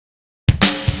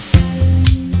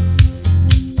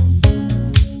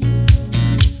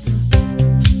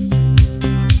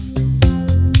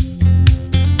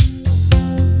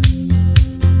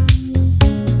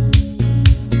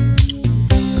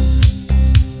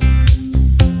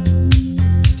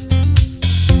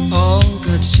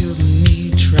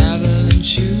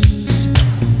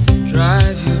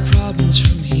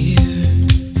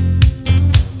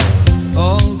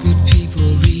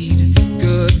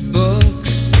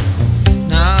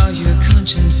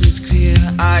is clear.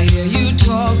 I hear you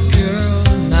talk,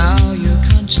 girl, now your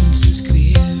conscience is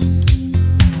clear.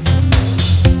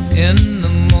 In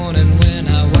the morning when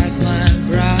I wipe my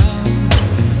brow,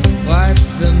 wipe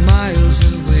the miles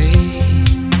away,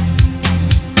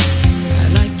 I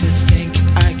like to think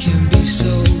I can be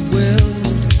so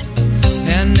willed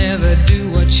and never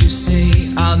do what you say.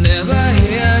 I'll never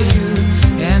hear you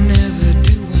and never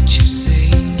do what you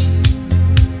say.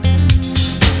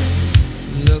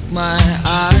 Look, my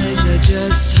eyes are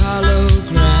just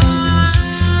holograms.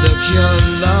 Look, your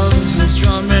love has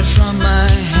drawn red from my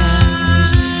hands.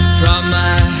 From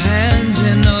my hands,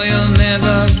 you know you'll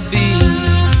never be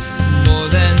more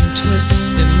than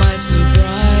twist in my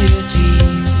sobriety.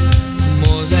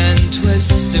 More than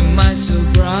twist in my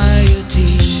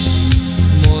sobriety.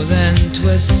 More than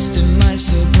twist in my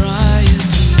sobriety.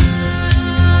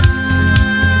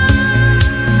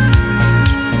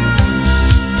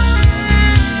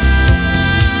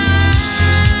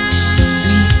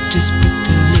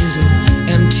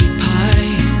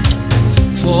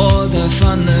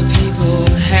 Fun the people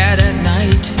had at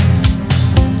night.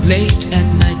 Late at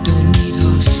night, don't need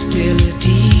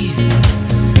hostility.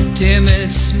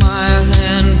 Timid smile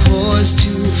and pause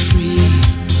too free.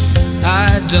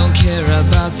 I don't care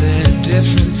about their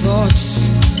different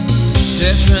thoughts.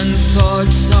 Different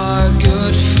thoughts are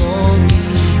good for me.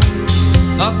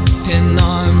 Up in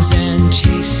arms and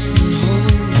chased and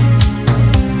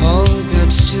whole, all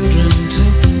God's children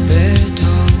took their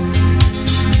toll.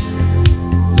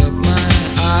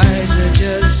 Eyes are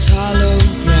just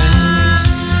holograms.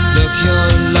 Look, your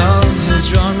love has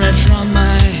drawn red from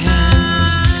my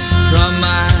hands. From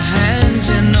my hands,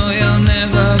 you know you'll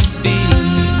never be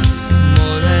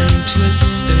more than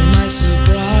twist in my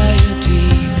sobriety.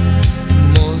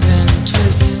 More than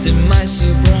twist in my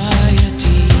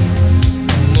sobriety.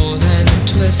 More than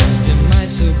twist in my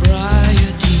sobriety.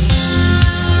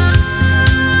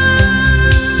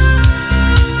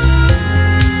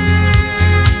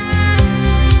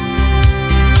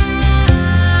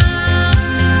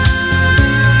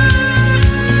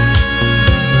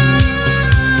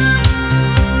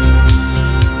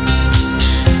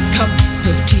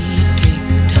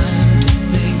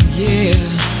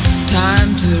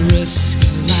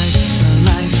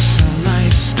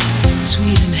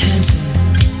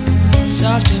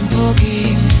 Soft and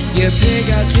pokey, you pig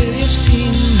out till you've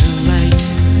seen the light.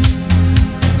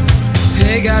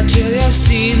 Pig out till you've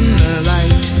seen the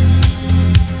light.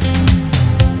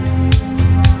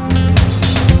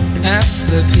 Half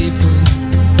the people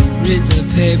read the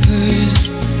papers,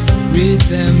 read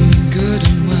them good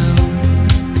and well.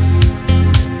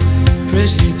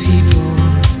 Pretty people,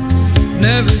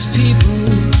 nervous people,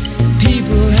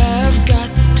 people have got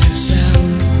to sell.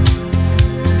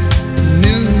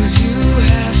 News you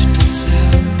have to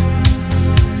sell.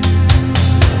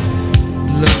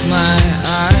 Look, my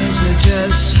eyes are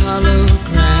just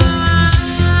holograms.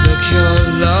 Look, your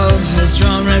love has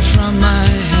drawn red from my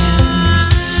hands.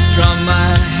 From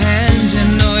my hands, you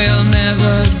know you'll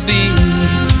never be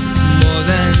more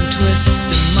than twist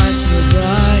in my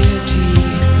sobriety.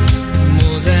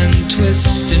 More than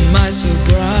twist in my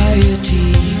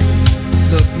sobriety.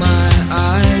 Look, my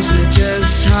eyes are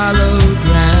just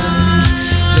holograms.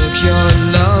 Look, your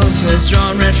love has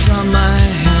drawn red from my